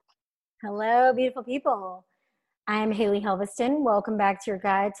Hello, beautiful people. I'm Haley Helveston. Welcome back to your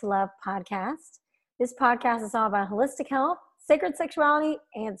Guide to Love podcast. This podcast is all about holistic health, sacred sexuality,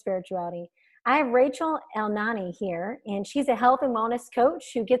 and spirituality. I have Rachel Elnani here, and she's a health and wellness coach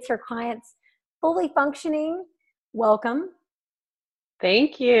who gets her clients fully functioning. Welcome.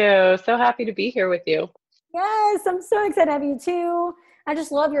 Thank you. So happy to be here with you. Yes, I'm so excited to have you too. I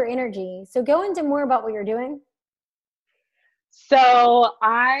just love your energy. So go into more about what you're doing. So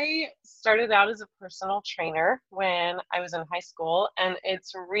I started out as a personal trainer when I was in high school, and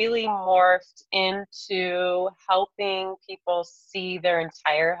it's really morphed into helping people see their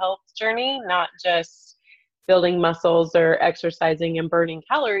entire health journey, not just building muscles or exercising and burning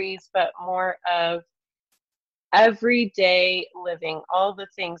calories, but more of everyday living, all the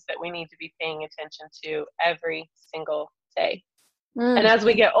things that we need to be paying attention to every single day. And as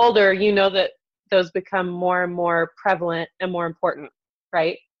we get older, you know that those become more and more prevalent and more important,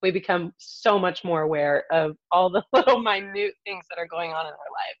 right? We become so much more aware of all the little minute things that are going on in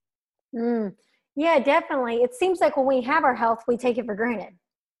our life. Yeah, definitely. It seems like when we have our health, we take it for granted.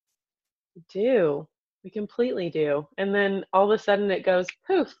 We do. We completely do. And then all of a sudden it goes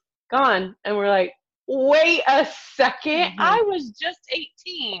poof, gone. And we're like, wait a second, I was just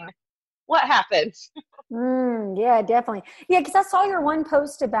 18. What happened? Yeah, definitely. Yeah, because I saw your one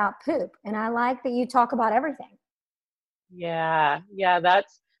post about poop, and I like that you talk about everything. Yeah,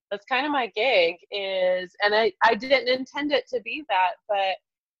 that's kind of my gig and I didn't intend it to be that,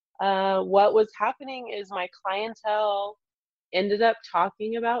 but what was happening is my clientele ended up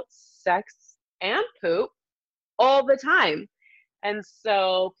talking about sex and poop all the time. And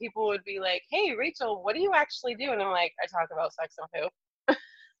so people would be like, hey, Rachel, what do you actually do? And I'm like, I talk about sex and poop.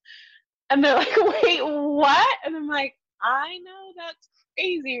 And they're like, wait, what? And I'm like, I know that's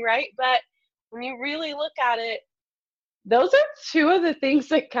crazy, right? But when you really look at it, those are two of the things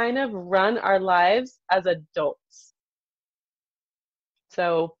that kind of run our lives as adults.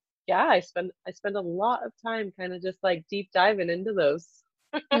 So yeah, I spend a lot of time kind of just like deep diving into those.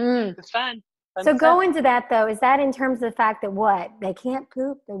 It's fun. So go into that though. Is that in terms of the fact that what? They can't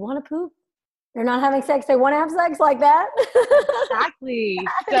poop, they want to poop? They're not having sex, they want to have sex, like that? Exactly.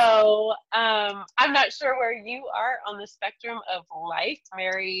 So I'm not sure where you are on the spectrum of life,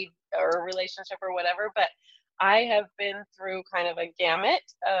 married or relationship or whatever, but I have been through kind of a gamut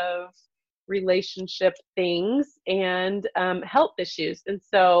of relationship things and health issues. And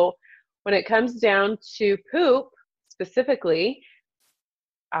so when it comes down to poop specifically,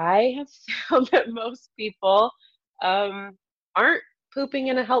 I have found that most people aren't pooping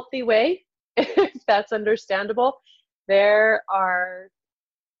in a healthy way, if that's understandable. There are,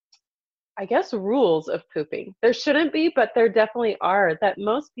 I guess, rules of pooping. There shouldn't be, but there definitely are, that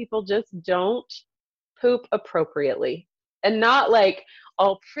most people just don't poop appropriately. And not like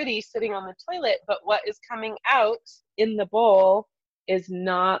all pretty sitting on the toilet, but what is coming out in the bowl is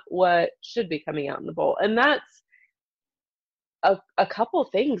not what should be coming out in the bowl. And that's a couple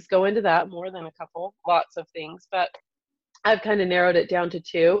things go into that, more than a couple, lots of things, but I've kind of narrowed it down to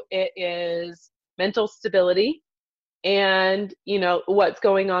two. It is mental stability and, what's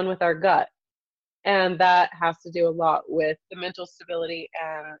going on with our gut. And that has to do a lot with the mental stability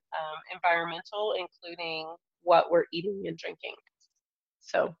and environmental, including what we're eating and drinking.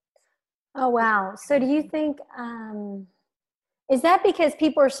 So. Oh, wow. So do you think, is that because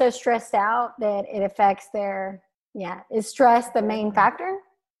people are so stressed out that it affects is stress the main factor?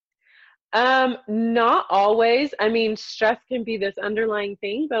 Not always. I mean, stress can be this underlying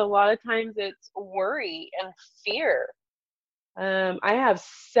thing, but a lot of times it's worry and fear. I have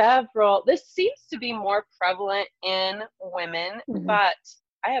several, this seems to be more prevalent in women, but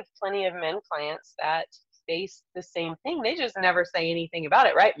I have plenty of men clients that face the same thing. They just never say anything about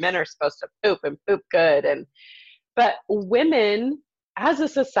it, right? Men are supposed to poop and poop good. But women, as a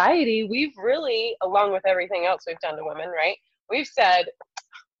society, we've really, along with everything else we've done to women, right? We've said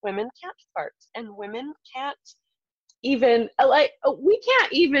women can't fart and women can't even, we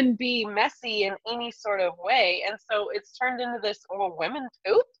can't even be messy in any sort of way. And so it's turned into this, well, women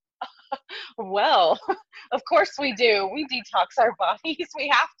poop? Well, of course we do. We detox our bodies. We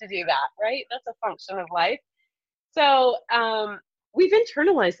have to do that, right? That's a function of life. So we've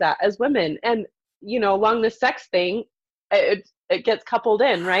internalized that as women. And, along the sex thing, it gets coupled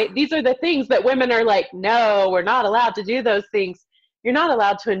in, right? These are the things that women are like, no, we're not allowed to do those things. You're not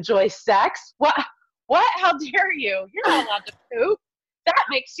allowed to enjoy sex. What? How dare you? You're not allowed to poop. That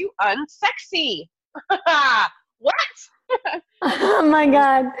makes you unsexy. What? Oh my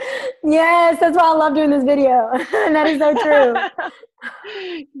God. Yes, that's why I love doing this video. That is so true.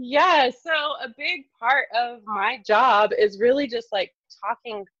 Yeah, so a big part of my job is really just like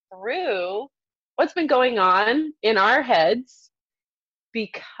talking through what's been going on in our heads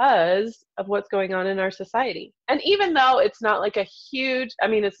because of what's going on in our society. And even though it's not like a huge, I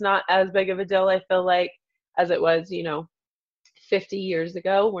mean, it's not as big of a deal, I feel like, as it was, 50 years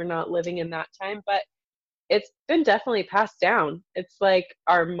ago. We're not living in that time, but it's been definitely passed down. It's like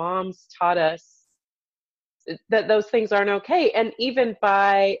our moms taught us that those things aren't okay. And even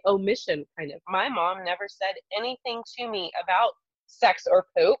by omission, kind of. My mom never said anything to me about sex or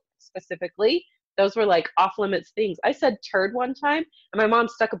poop specifically. Those were like off limits things. I said turd one time and my mom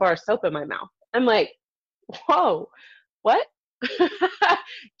stuck a bar of soap in my mouth. I'm like, whoa, what?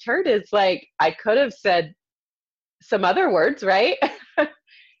 Turd is like, I could have said some other words, right?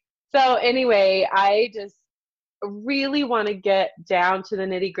 So anyway, I just really want to get down to the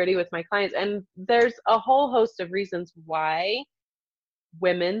nitty gritty with my clients. And there's a whole host of reasons why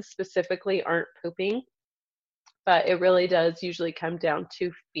women specifically aren't pooping. But it really does usually come down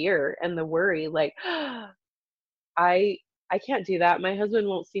to fear and the worry, like, I can't do that. My husband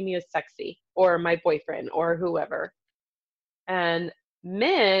won't see me as sexy, or my boyfriend, or whoever. And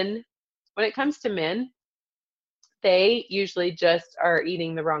men, when it comes to men, they usually just are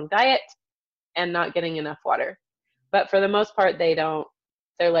eating the wrong diet and not getting enough water. But for the most part, they don't.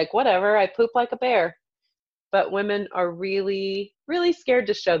 They're like, whatever, I poop like a bear. But women are really, really scared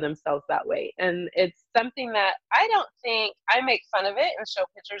to show themselves that way. And it's something that I don't think, I make fun of it and show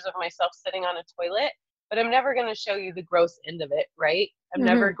pictures of myself sitting on a toilet, but I'm never going to show you the gross end of it, right? I'm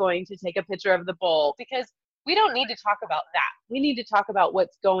never going to take a picture of the bowl, because we don't need to talk about that. We need to talk about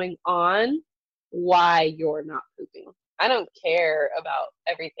what's going on, why you're not pooping. I don't care about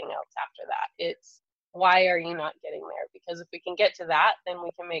everything else after that. It's, why are you not getting there? Because if we can get to that, then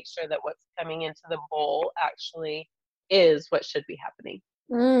we can make sure that what's coming into the bowl actually is what should be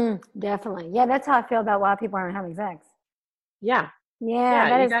happening. Definitely. Yeah, that's how I feel about why people aren't having sex. Yeah.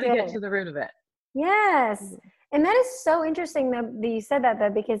 Yeah, you got to get to the root of it. Yes. And that is so interesting that you said that, though,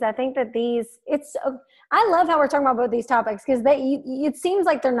 because I think that I love how we're talking about both these topics, because it seems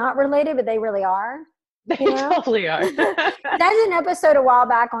like they're not related, but they really are. They totally are. That's an episode a while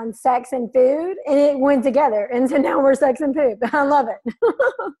back on sex and food, and it went together. And so now we're sex and poop. I love it.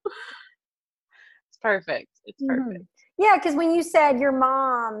 It's perfect. It's perfect. Yeah, because when you said your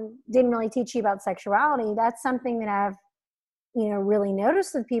mom didn't really teach you about sexuality, that's something that I've, really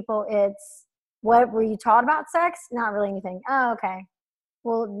noticed with people. It's, what were you taught about sex? Not really anything. Oh, okay.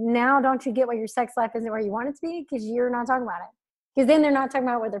 Well, now don't you get why your sex life isn't where you want it to be? Because you're not talking about it. Because then they're not talking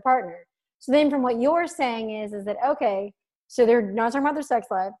about it with their partner. So then from what you're saying is that, okay, so they're not talking about their sex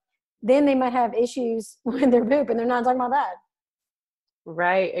life. Then they might have issues when they're poop, and they're not talking about that.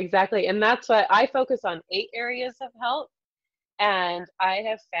 Right, exactly. And that's why I focus on 8 areas of health. And I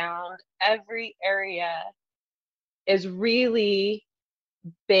have found every area is really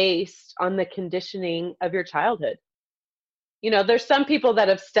based on the conditioning of your childhood. There's some people that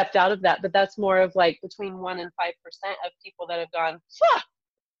have stepped out of that, but that's more of like between 1% and 5% of people that have gone,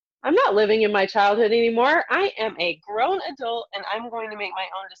 I'm not living in my childhood anymore. I am a grown adult and I'm going to make my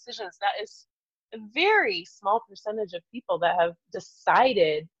own decisions. That is a very small percentage of people that have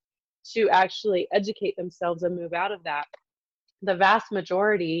decided to actually educate themselves and move out of that. The vast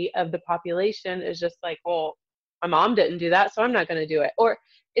majority of the population is just like, well, my mom didn't do that, so I'm not going to do it. Or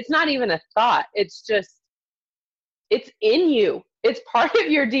it's not even a thought. It's just, it's in you. It's part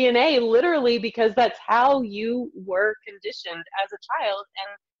of your DNA, literally, because that's how you were conditioned as a child.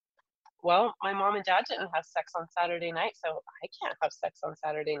 And well, my mom and dad didn't have sex on Saturday night, so I can't have sex on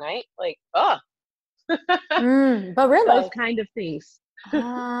Saturday night. Like, but really, those kind of things.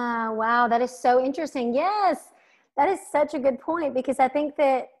 Wow, that is so interesting. Yes, that is such a good point, because I think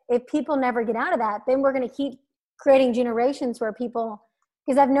that if people never get out of that, then we're going to keep creating generations where people,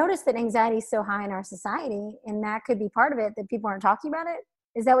 because I've noticed that anxiety is so high in our society, and that could be part of it, that people aren't talking about it.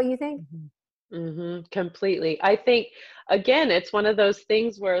 Is that what you think? Completely. I think, again, it's one of those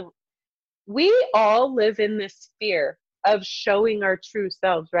things where we all live in this fear of showing our true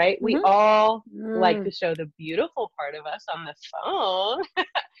selves, right? We all like to show the beautiful part of us on the phone,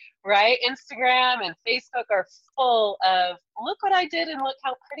 right? Instagram and Facebook are full of, look what I did and look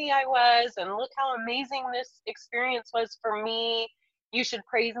how pretty I was and look how amazing this experience was for me. You should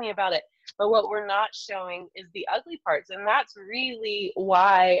praise me about it. But what we're not showing is the ugly parts. And that's really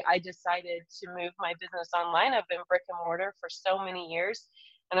why I decided to move my business online. I've been brick and mortar for so many years.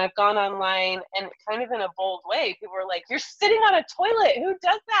 And I've gone online, and kind of in a bold way, people were like, you're sitting on a toilet. Who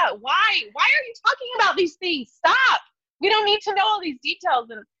does that? Why? Why are you talking about these things? Stop. We don't need to know all these details.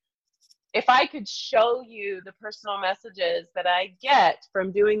 And if I could show you the personal messages that I get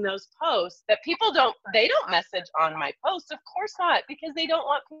from doing those posts that they don't message on my posts, of course not, because they don't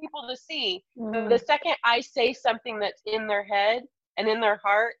want people to see. The second I say something that's in their head and in their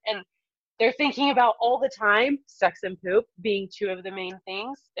heart and they're thinking about all the time, sex and poop being two of the main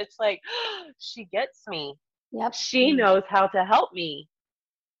things, it's like, oh, she gets me. Yep. She knows how to help me.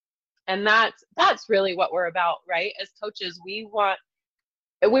 And that's really what we're about, right? As coaches, we want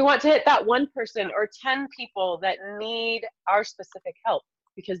to hit that one person or 10 people that need our specific help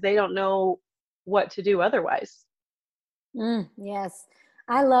because they don't know what to do otherwise. Yes.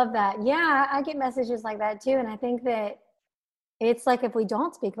 I love that. Yeah, I get messages like that too. And I think that it's like, if we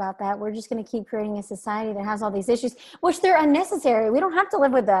don't speak about that, we're just going to keep creating a society that has all these issues, which they're unnecessary. We don't have to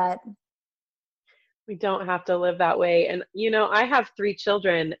live with that. We don't have to live that way. And, I have 3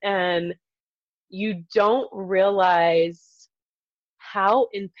 children, and you don't realize how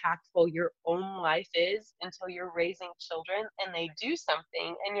impactful your own life is until you're raising children and they do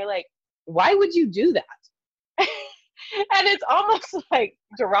something and you're like, why would you do that? And it's almost like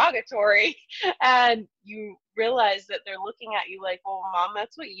derogatory, and you realize that they're looking at you like, well, Mom,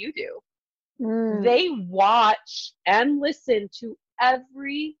 that's what you do. They watch and listen to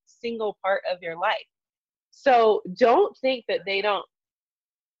every single part of your life. So don't think that they don't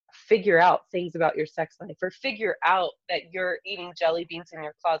figure out things about your sex life or figure out that you're eating jelly beans in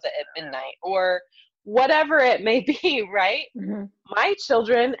your closet at midnight or whatever it may be, right? My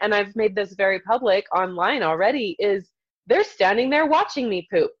children, and I've made this very public online already, is they're standing there watching me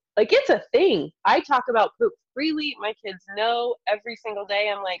poop. Like, it's a thing. I talk about poop freely. My kids know every single day.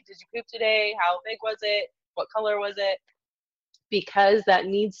 I'm like, did you poop today? How big was it? What color was it? Because that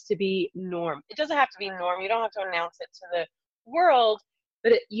needs to be norm. It doesn't have to be norm. You don't have to announce it to the world,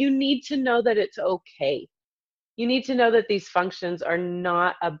 but you need to know that it's okay. You need to know that these functions are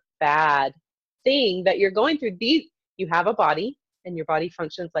not a bad thing that you're going through. You have a body and your body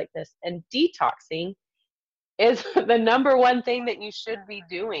functions like this, and detoxing is the number one thing that you should be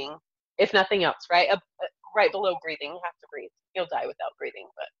doing, if nothing else, right? Right below breathing. You have to breathe. You'll die without breathing,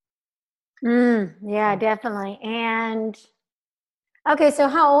 but. Yeah, definitely. And okay, so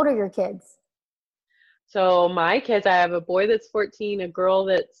how old are your kids? So my kids, I have a boy that's 14, a girl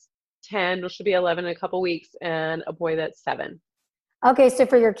that's 10, she'll be 11 in a couple weeks, and a boy that's 7. Okay, so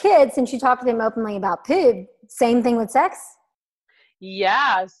for your kids, since you talk to them openly about poop, same thing with sex?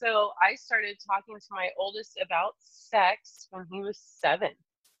 Yeah, so I started talking to my oldest about sex when he was 7.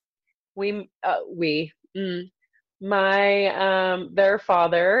 Their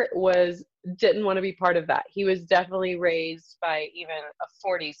father didn't want to be part of that. He was definitely raised by even a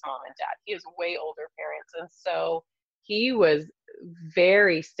 40s mom and dad. He has way older parents. And so he was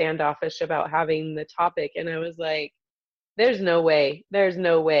very standoffish about having the topic. And I was like, there's no way. There's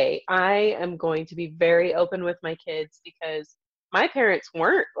no way. I am going to be very open with my kids because my parents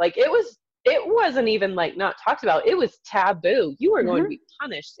weren't. Like, it wasn't even like not talked about. It was taboo. You were going to be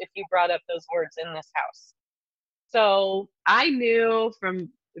punished if you brought up those words in this house. So I knew from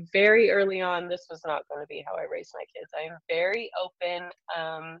very early on, this was not going to be how I raised my kids. I am very open.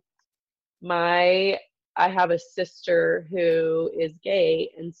 I have a sister who is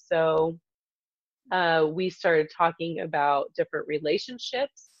gay, and so we started talking about different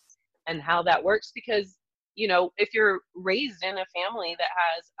relationships and how that works because, if you're raised in a family that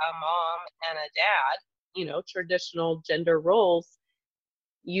has a mom and a dad, traditional gender roles,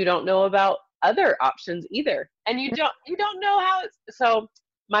 you don't know about other options either. And you don't know how so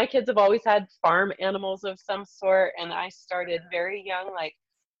my kids have always had farm animals of some sort, and I started very young, like,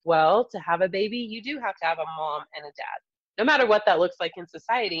 well, to have a baby, you do have to have a mom and a dad. No matter what that looks like in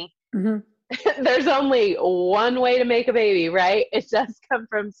society, there's only one way to make a baby, right? It does come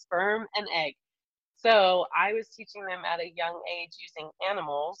from sperm and egg. So I was teaching them at a young age using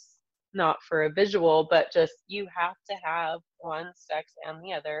animals, not for a visual, but just you have to have one sex and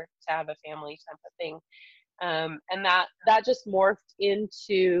the other to have a family type of thing. And that just morphed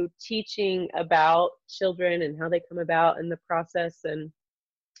into teaching about children and how they come about in the process. And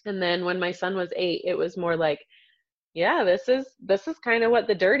then when my son was 8, it was more like, yeah, this is kind of what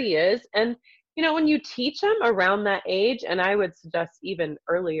the dirty is. And, when you teach them around that age, and I would suggest even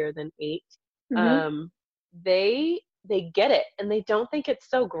earlier than 8, they get it and they don't think it's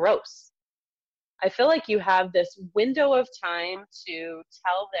so gross. I feel like you have this window of time to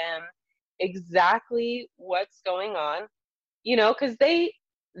tell them exactly what's going on, because they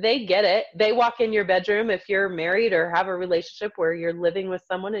get it. They walk in your bedroom if you're married or have a relationship where you're living with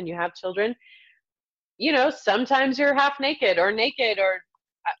someone and you have children. Sometimes you're half naked or naked, or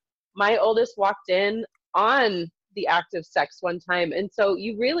my oldest walked in on the act of sex one time. And so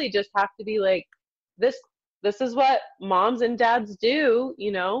you really just have to be like, this is what moms and dads do,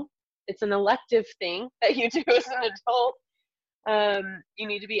 you know, it's an elective thing that you do as an adult. You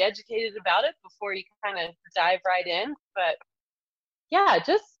need to be educated about it before you kind of dive right in. But yeah,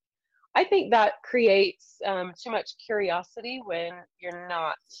 just, I think that creates too much curiosity when you're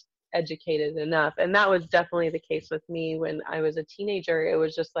not educated enough. And that was definitely the case with me when I was a teenager. It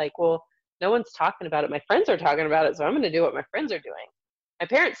was just like, well, no one's talking about it. My friends are talking about it, so I'm going to do what my friends are doing. My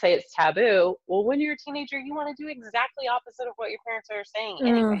parents say it's taboo. Well, when you're a teenager, you want to do exactly opposite of what your parents are saying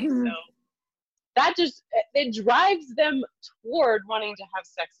anyway. Mm-hmm. So that just, it drives them toward wanting to have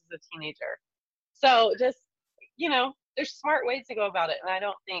sex as a teenager. So just, you know, there's smart ways to go about it. And I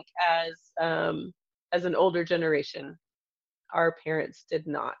don't think as an older generation, our parents did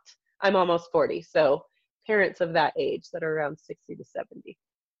not. I'm almost 40, so parents of that age that are around 60 to 70.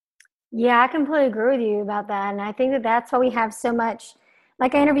 Yeah, I completely agree with you about that. And I think that that's why we have so much.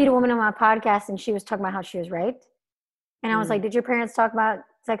 Like, I interviewed a woman on my podcast, and she was talking about how she was raped. And I was like, did your parents talk about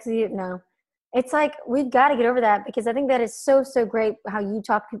sex with you? No. It's like, we've got to get over that, because I think that is so, so great how you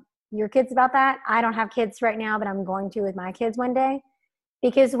talk to your kids about that. I don't have kids right now, but I'm going to with my kids one day.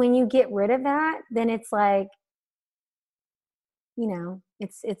 Because when you get rid of that, then it's like, you know,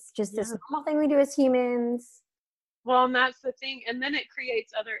 it's just this normal thing we do as humans. Well, and that's the thing. And then it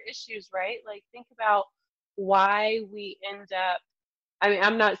creates other issues, right? Like, think about why we end up, I mean,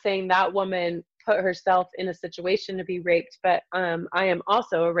 I'm not saying that woman put herself in a situation to be raped, but I am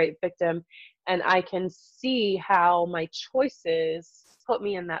also a rape victim, and I can see how my choices put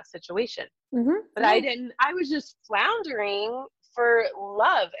me in that situation. Mm-hmm. But I was just floundering for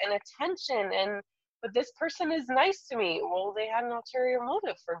love and attention, but this person is nice to me. Well, they had an ulterior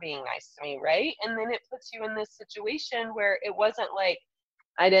motive for being nice to me, right? And then it puts you in this situation where it wasn't like,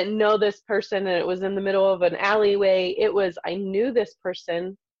 I didn't know this person and it was in the middle of an alleyway. It was, I knew this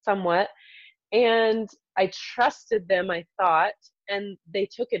person somewhat, and I trusted them, I thought, and they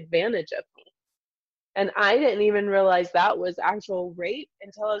took advantage of me. And I didn't even realize that was actual rape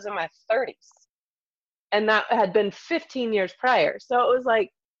until I was in my 30s. And that had been 15 years prior. So it was like,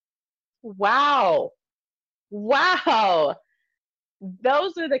 wow.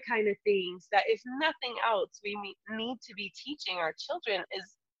 Those are the kind of things that, if nothing else, we need to be teaching our children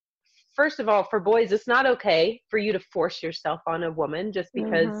is, first of all, for boys, it's not okay for you to force yourself on a woman just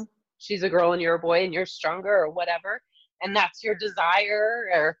because she's a girl and you're a boy and you're stronger or whatever, and that's your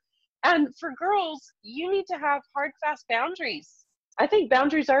desire. And for girls, you need to have hard, fast boundaries. I think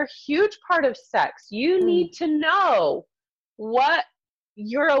boundaries are a huge part of sex. You need to know what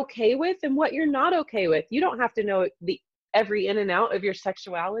you're okay with and what you're not okay with. You don't have to know every in and out of your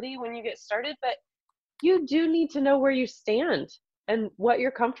sexuality when you get started, but you do need to know where you stand and what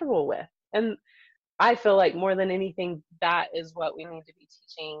you're comfortable with. And I feel like more than anything, that is what we need to be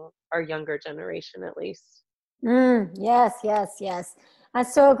teaching our younger generation, at least. Yes. I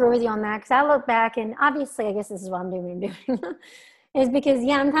so agree with you on that, because I look back, and obviously, I guess this is what I'm doing, is because,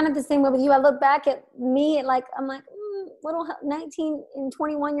 yeah, I'm kind of the same way with you. I look back at me, I'm like, little 19 and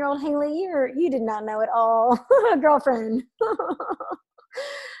 21-year-old Haley, you did not know it all, girlfriend.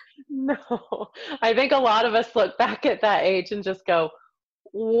 No, I think a lot of us look back at that age and just go,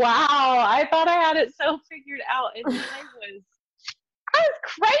 wow, I thought I had it so figured out. And I was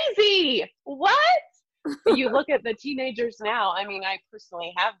crazy. What? You look at the teenagers now. I mean, I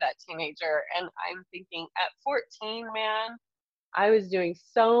personally have that teenager, and I'm thinking at 14, man, I was doing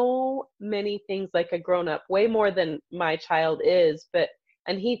so many things like a grown-up, way more than my child is,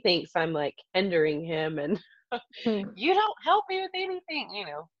 and he thinks I'm like hindering him, and you don't help me with anything,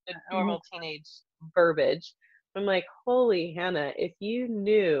 the normal teenage verbiage. I'm like, holy Hannah, if you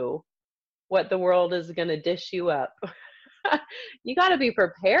knew what the world is going to dish you up, you got to be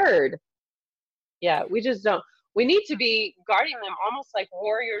prepared. Yeah, we just don't. We need to be guarding them almost like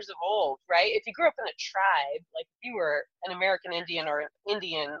warriors of old, right? If you grew up in a tribe, like if you were an American Indian or an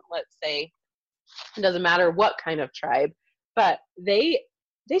Indian, let's say, it doesn't matter what kind of tribe, but they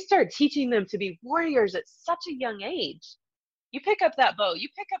start teaching them to be warriors at such a young age. You pick up that bow, you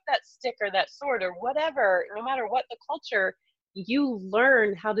pick up that stick or that sword or whatever, no matter what the culture, you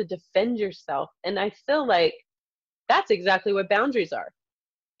learn how to defend yourself. And I feel like that's exactly what boundaries are.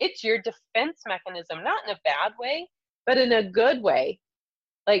 It's your defense mechanism, not in a bad way, but in a good way.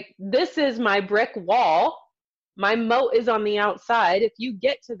 Like, this is my brick wall. My moat is on the outside. If you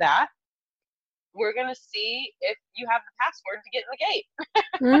get to that, we're going to see if you have the password to get in the gate.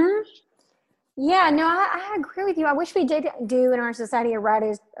 Yeah, no, I agree with you. I wish we did do in our society a rite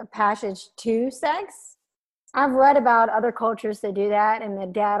of passage to sex. I've read about other cultures that do that, and the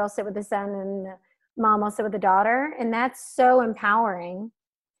dad will sit with the son, and the mom also with a daughter, and that's so empowering.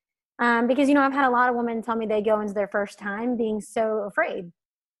 Because, you know, I've had a lot of women tell me they go into their first time being so afraid.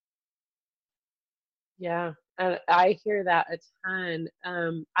 Yeah, and I hear that a ton.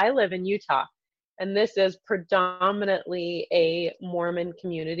 I live in Utah, and this is predominantly a Mormon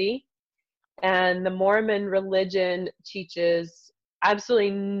community. And the Mormon religion teaches absolutely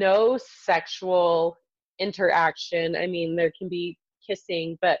no sexual interaction. I mean, there can be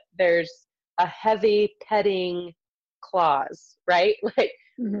kissing, but there's a heavy petting clause, right? Like,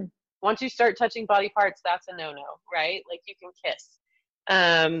 Mm-hmm. once you start touching body parts, that's a no-no, right? Like, you can kiss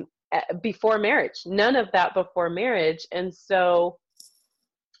before marriage. None of that before marriage. And so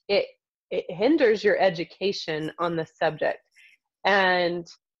it hinders your education on the subject. And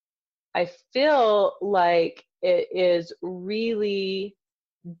I feel like it is really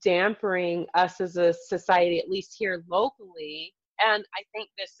dampering us as a society, at least here locally. And I think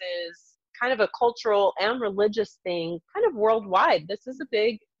this is kind of a cultural and religious thing, kind of worldwide. This is a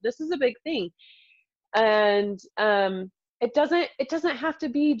big thing. And it doesn't have to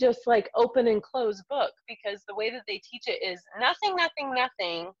be just like open and closed book, because the way that they teach it is nothing, nothing,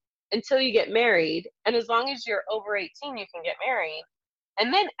 nothing until you get married. And as long as you're over 18, you can get married.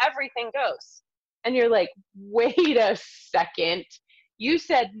 And then everything goes. And you're like, wait a second. You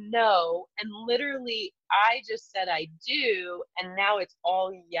said no. And literally, I just said I do. And now it's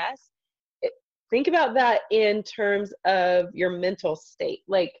all yes. Think about that in terms of your mental state.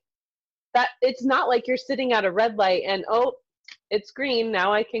 Like, that it's not like you're sitting at a red light and, oh, it's green.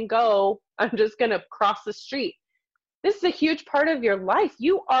 Now I can go. I'm just going to cross the street. This is a huge part of your life.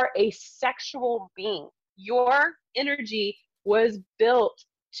 You are a sexual being. Your energy was built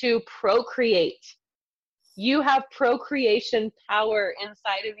to procreate. You have procreation power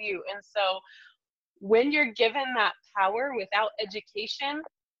inside of you. And so when you're given that power without education,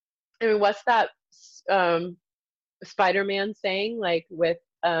 I mean, what's that Spider-Man saying? Like, with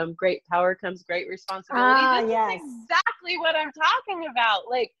great power comes great responsibility. This Yes. is exactly what I'm talking about.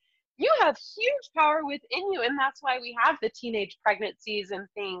 Like, you have huge power within you, and that's why we have the teenage pregnancies and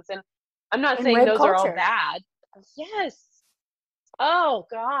things. And I'm not And saying rape those are all culture. bad. Yes. Oh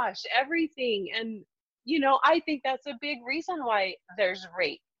gosh, everything. And I think that's a big reason why there's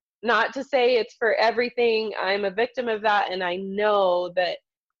rape. Not to say it's for everything. I'm a victim of that, and I know that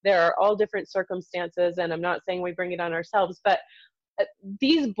there are all different circumstances, and I'm not saying we bring it on ourselves, but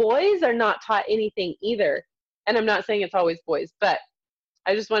these boys are not taught anything either. And I'm not saying it's always boys, but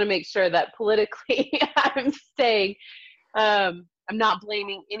I just want to make sure that politically I'm saying, I'm not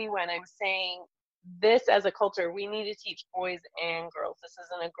blaming anyone. I'm saying this, as a culture, we need to teach boys and girls. This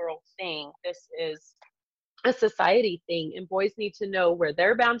isn't a girl thing. This is a society thing. And boys need to know where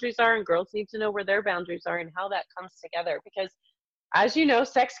their boundaries are, and girls need to know where their boundaries are, and how that comes together. Because, as you know,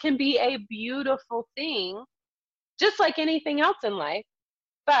 sex can be a beautiful thing, just like anything else in life.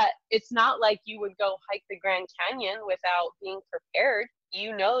 But it's not like you would go hike the Grand Canyon without being prepared.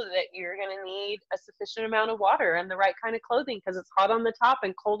 You know that you're going to need a sufficient amount of water and the right kind of clothing, because it's hot on the top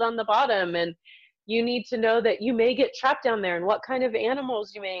and cold on the bottom. And you need to know that you may get trapped down there, and what kind of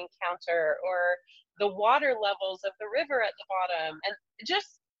animals you may encounter, or the water levels of the river at the bottom. And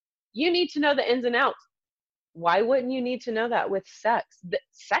just, you need to know the ins and outs. Why wouldn't you need to know that with sex?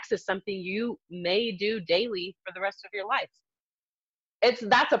 Sex is something you may do daily for the rest of your life.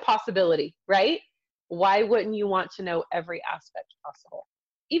 That's a possibility, right? Why wouldn't you want to know every aspect possible?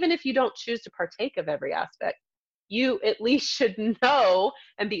 Even if you don't choose to partake of every aspect, you at least should know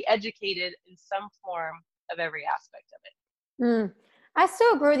and be educated in some form of every aspect of it. I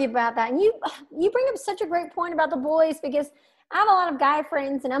so agree with you about that. And you bring up such a great point about the boys, because I have a lot of guy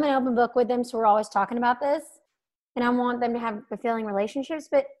friends, and I'm an open book with them, so we're always talking about this. And I want them to have fulfilling relationships.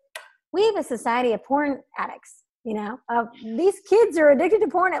 But we have a society of porn addicts. These kids are addicted to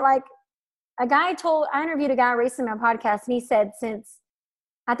porn. I interviewed a guy recently on my podcast, and he said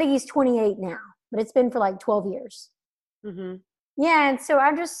I think he's 28 now, but it's been for like 12 years. Mm-hmm. Yeah. And so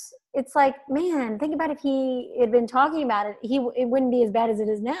it's like, man, think about if he had been talking about it, it wouldn't be as bad as it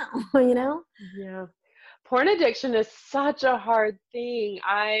is now, Yeah. Porn addiction is such a hard thing.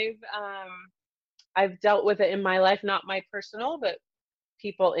 I've dealt with it in my life, not my personal, but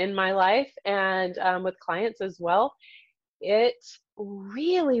people in my life, and with clients as well. It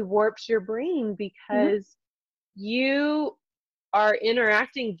really warps your brain, because you are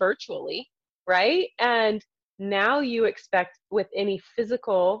interacting virtually, right? And now you expect, with any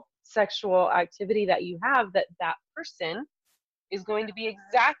physical sexual activity that you have, that person is going to be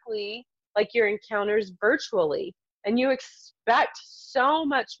exactly like your encounters virtually. And you expect so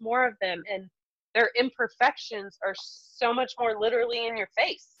much more of them, and their imperfections are so much more literally in your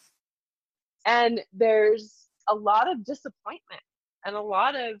face. And there's a lot of disappointment and a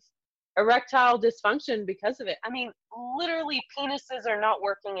lot of erectile dysfunction because of it. I mean, literally penises are not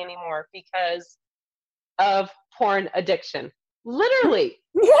working anymore because of porn addiction. Literally.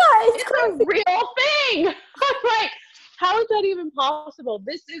 Yeah, it's It's a crazy. real thing. I'm like, how is that even possible?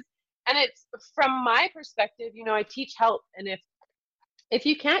 And it's from my perspective, I teach health. And if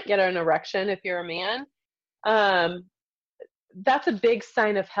you can't get an erection, if you're a man, that's a big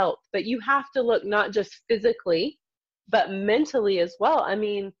sign of health. But you have to look not just physically, but mentally as well. I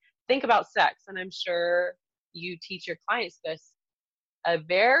mean, think about sex, and I'm sure you teach your clients this. A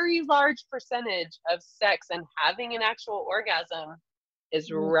very large percentage of sex and having an actual orgasm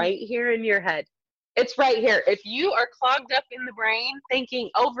is right here in your head. It's right here. If you are clogged up in the brain, thinking,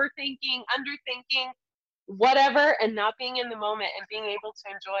 overthinking, underthinking, whatever, and not being in the moment and being able to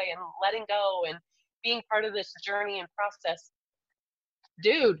enjoy and letting go and being part of this journey and process,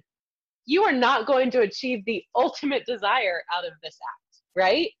 dude, you are not going to achieve the ultimate desire out of this act,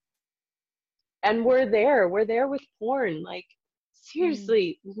 right? And we're there with porn. Like,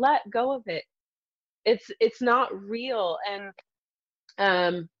 seriously, let go of it. It's not real.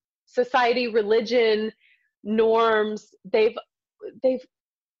 And society, religion, norms, they've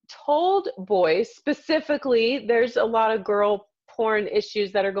told boys specifically. There's a lot of girl porn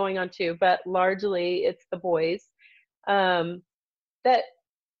issues that are going on too, but largely it's the boys, that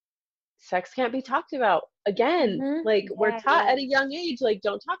sex can't be talked about. Again, like, we're taught at a young age, like,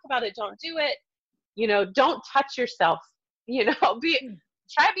 don't talk about it, don't do it, don't touch yourself,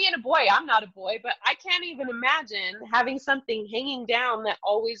 try being a boy. I'm not a boy, but I can't even imagine having something hanging down that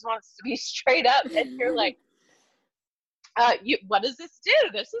always wants to be straight up, and you're like, what does this do?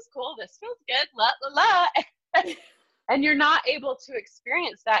 This is cool, this feels good, la la la. And you're not able to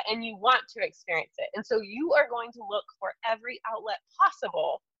experience that, and you want to experience it. And so you are going to look for every outlet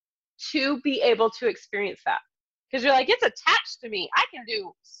possible to be able to experience that. Because you're like, it's attached to me. I can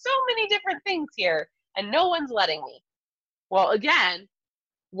do so many different things here, and no one's letting me. Well, again,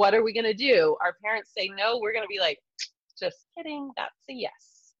 what are we going to do? Our parents say no, we're going to be like, just kidding, that's a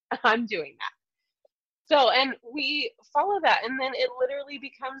yes. I'm doing that. So, and we follow that, and then it literally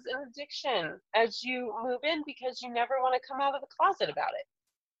becomes an addiction as you move in, because you never want to come out of the closet about it.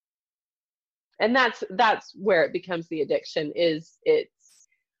 And that's where it becomes the addiction.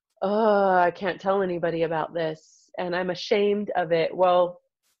 I can't tell anybody about this, and I'm ashamed of it. Well,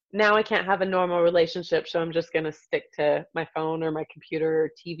 now I can't have a normal relationship, so I'm just going to stick to my phone or my computer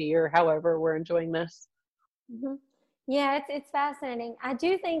or TV or however we're enjoying this. Mm-hmm. Yeah, it's fascinating. I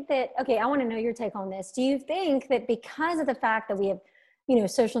do think that, okay, I want to know your take on this. Do you think that because of the fact that we have,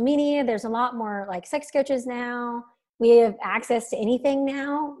 social media, there's a lot more like sex coaches now, we have access to anything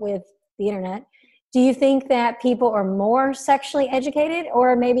now with the internet. Do you think that people are more sexually educated,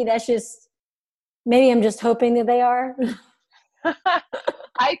 or maybe I'm just hoping that they are?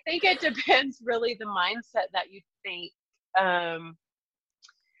 I think it depends really the mindset that you think.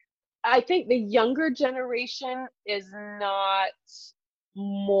 I think the younger generation is not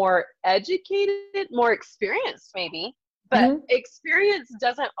more educated, more experienced maybe, but experience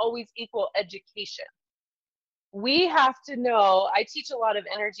doesn't always equal education. We have to know, I teach a lot of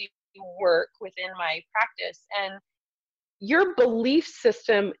energy work within my practice, and your belief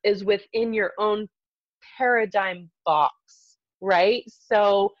system is within your own paradigm box, right?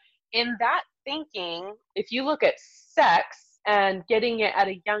 So in that thinking, if you look at sex and getting it at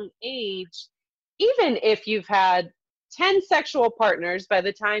a young age, even if you've had 10 sexual partners by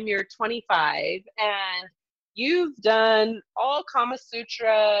the time you're 25 and you've done all Kama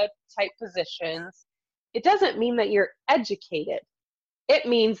Sutra type positions, it doesn't mean that you're educated. It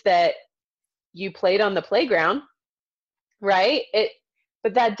means that you played on the playground, right?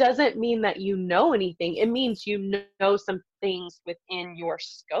 But that doesn't mean that you know anything. It means you know some things within your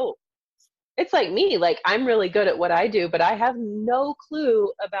scope. It's like me, like, I'm really good at what I do, but I have no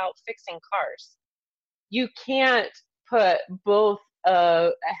clue about fixing cars. You can't put both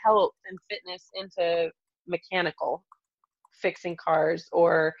health and fitness into mechanical fixing cars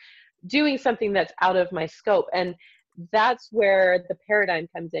or doing something that's out of my scope. And that's where the paradigm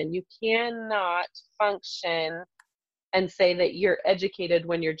comes in. You cannot function and say that you're educated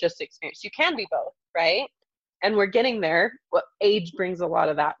when you're just experienced. You can be both, right? And we're getting there. Well, age brings a lot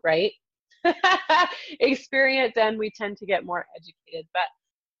of that, right? Experience, and we tend to get more educated. But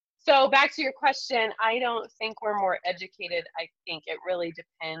so back to your question, I don't think we're more educated. I think it really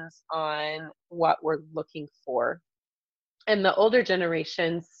depends on what we're looking for. And the older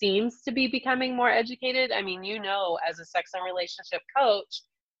generation seems to be becoming more educated. I mean, as a sex and relationship coach,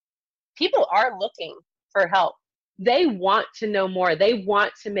 people are looking for help. they want to know more. They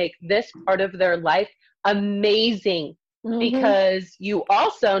want to make this part of their life amazing. Mm-hmm. Because you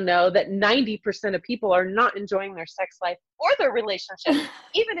also know that 90% of people are not enjoying their sex life or their relationship.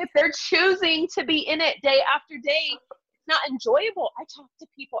 Even if they're choosing to be in it day after day, it's not enjoyable. I talk to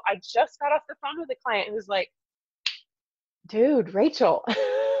people. I just got off the phone with a client who's like, dude, Rachel,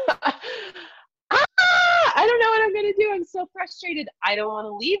 I don't know what I'm going to do. I'm so frustrated. I don't want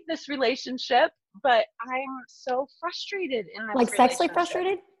to leave this relationship, but I'm so frustrated in this Like sexually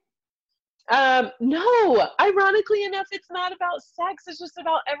frustrated? No, ironically enough, it's not about sex. It's just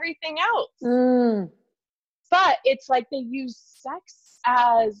about everything else. But it's like they use sex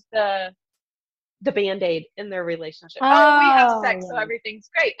as the Band-Aid in their relationship. Oh, we have sex, so everything's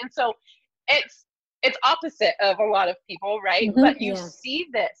great. And so it's opposite of a lot of people, right? Mm-hmm. But you see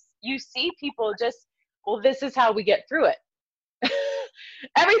this. You see people just, well, this is how we get through it.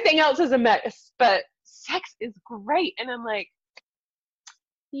 Everything else is a mess, but sex is great. And I'm like,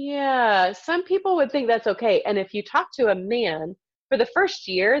 yeah, some people would think that's okay. And if you talk to a man for the first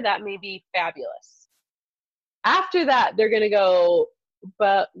year, that may be fabulous. After that, they're going to go,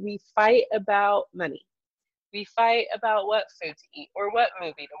 but we fight about money. We fight about what food to eat or what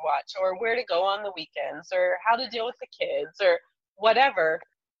movie to watch or where to go on the weekends or how to deal with the kids or whatever.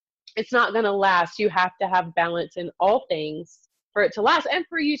 It's not going to last. You have to have balance in all things for it to last and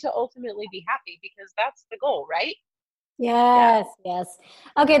for you to ultimately be happy, because that's the goal, right? Yes.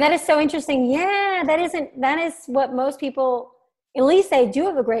 Okay, that is so interesting. Yeah, that is what most people, at least they do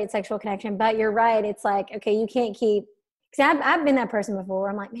have a great sexual connection, but you're right. It's like, okay, you can't keep, because I've been that person before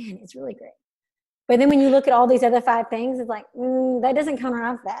where I'm like, man, it's really great. But then when you look at all these other 5 things, it's like, that doesn't counter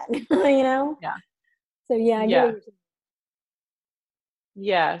off that, you know? Yeah. So yeah, I get what you're saying.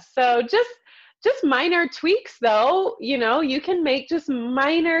 Yeah. So just minor tweaks though, you can make just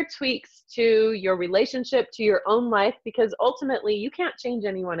minor tweaks to your relationship, to your own life, because ultimately you can't change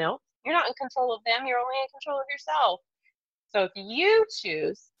anyone else. You're not in control of them. You're only in control of yourself. So if you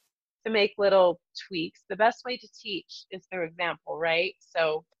choose to make little tweaks, the best way to teach is through example, right?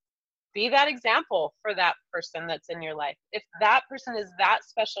 So be that example for that person that's in your life. If that person is that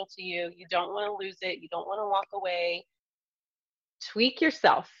special to you, you don't want to lose it. You don't want to walk away. Tweak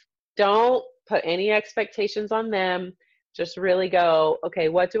yourself. Don't put any expectations on them. Just really go, okay,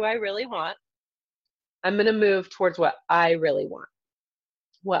 what do I really want? I'm going to move towards what I really want,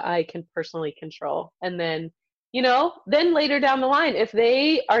 what I can personally control. And then, then later down the line, if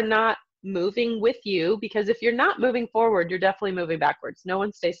they are not moving with you, because if you're not moving forward, you're definitely moving backwards. No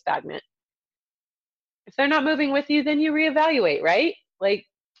one stays stagnant. If they're not moving with you, then you reevaluate, right? Like,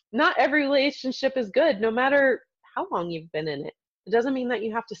 not every relationship is good, no matter how long you've been in it. It doesn't mean that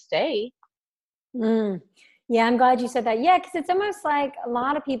you have to stay. Yeah, I'm glad you said that. Yeah, because it's almost like a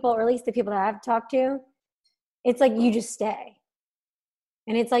lot of people, or at least the people that I've talked to, it's like you just stay.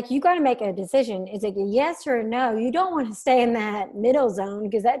 And it's like you got to make a decision. Is it a yes or a no? You don't want to stay in that middle zone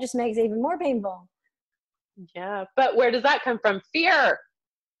because that just makes it even more painful. Yeah, but where does that come from? Fear.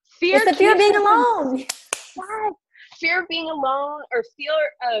 It's the fear of being alone. Yes. Fear of being alone, or fear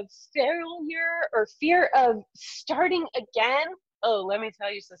of failure, or fear of starting again. Oh, let me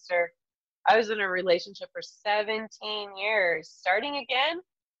tell you, sister, I was in a relationship for 17 years. Starting again,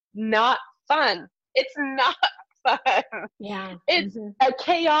 not fun. It's not fun. Yeah. It's a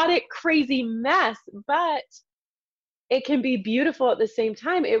chaotic, crazy mess, but it can be beautiful at the same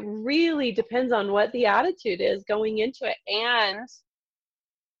time. It really depends on what the attitude is going into it. And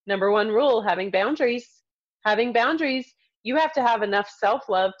number one rule, having boundaries. Having boundaries, you have to have enough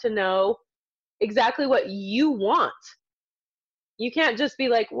self-love to know exactly what you want. You can't just be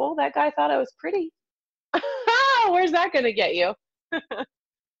like, well, that guy thought I was pretty. Where's that going to get you?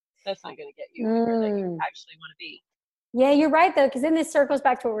 That's not going to get you where that you actually want to be. Yeah, you're right, though, because then this circles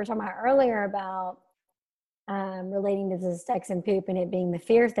back to what we were talking about earlier about relating to the sex and poop and it being the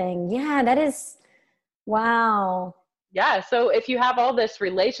fear thing. Yeah, that is, wow. Yeah, so if you have all this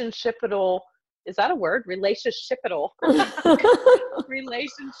relationshipital, is that a word? Relationshipital.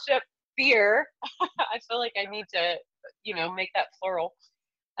 Relationship fear. I feel like I need to, make that plural.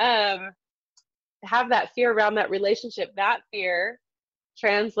 Have that fear around that relationship. That fear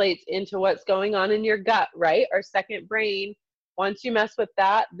translates into what's going on in your gut, right? Our second brain. Once you mess with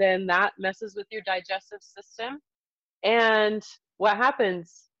that, then that messes with your digestive system. And what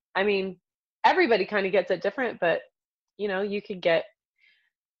happens? I mean, everybody kind of gets it different, but you could get,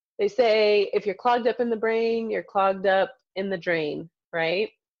 they say if you're clogged up in the brain, you're clogged up in the drain, right?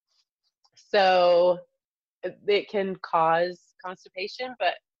 So it can cause constipation,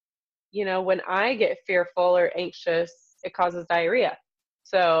 but when I get fearful or anxious, it causes diarrhea.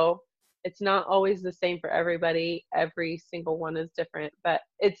 So It's not always the same for everybody. Every single one is different, but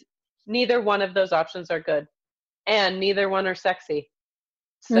it's neither one of those options are good, and neither one are sexy.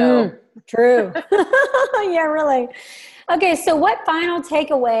 So true. Yeah, really. Okay, so what final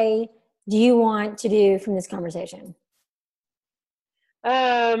takeaway do you want to do from this conversation?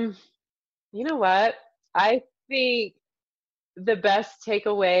 You know what? I think the best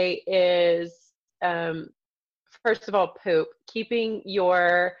takeaway is, first of all, poop. Keeping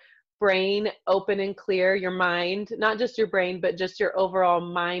your brain open and clear, your mind, not just your brain, but just your overall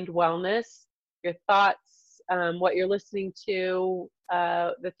mind wellness, your thoughts, what you're listening to,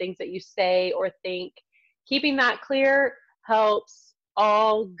 the things that you say or think. Keeping that clear helps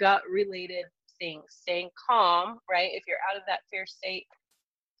all gut related things. Staying calm, right? If you're out of that fear state,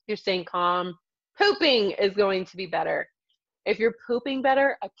 you're staying calm. Pooping is going to be better. If you're pooping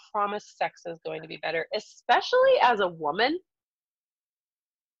better, I promise sex is going to be better, especially as a woman.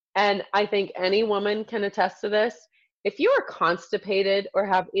 And I think any woman can attest to this. If you are constipated or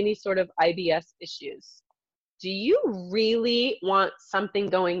have any sort of IBS issues, do you really want something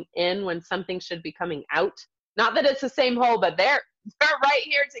going in when something should be coming out? Not that it's the same hole, but they're right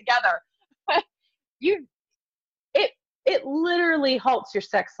here together. It literally halts your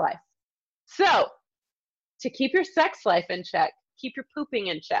sex life. So to keep your sex life in check, keep your pooping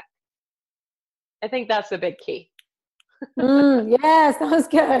in check. I think that's the big key. Yes, that was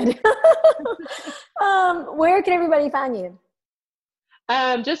good. Where can everybody find you?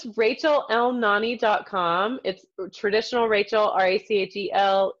 Just RachelLNani.com. It's traditional Rachel,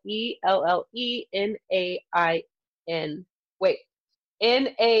 RachelLellenain. Wait,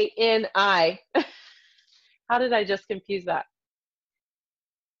 Nani. How did I just confuse that?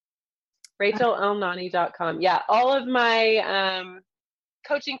 RachelLNani.com. Yeah, all of my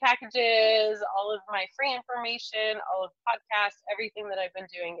coaching packages, all of my free information, all of podcasts, everything that I've been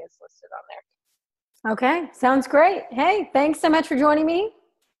doing is listed on there. Okay, sounds great. Hey, thanks so much for joining me.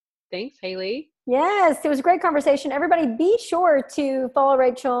 Thanks, Haley. Yes, it was a great conversation. Everybody be sure to follow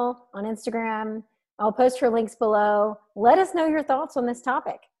Rachel on Instagram. I'll post her links below. Let us know your thoughts on this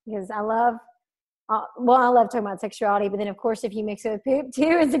topic because I love talking about sexuality, but then of course, if you mix it with poop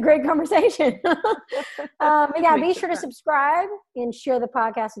too, it's a great conversation. Yeah, be sure to subscribe and share the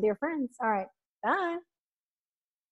podcast with your friends. All right, bye.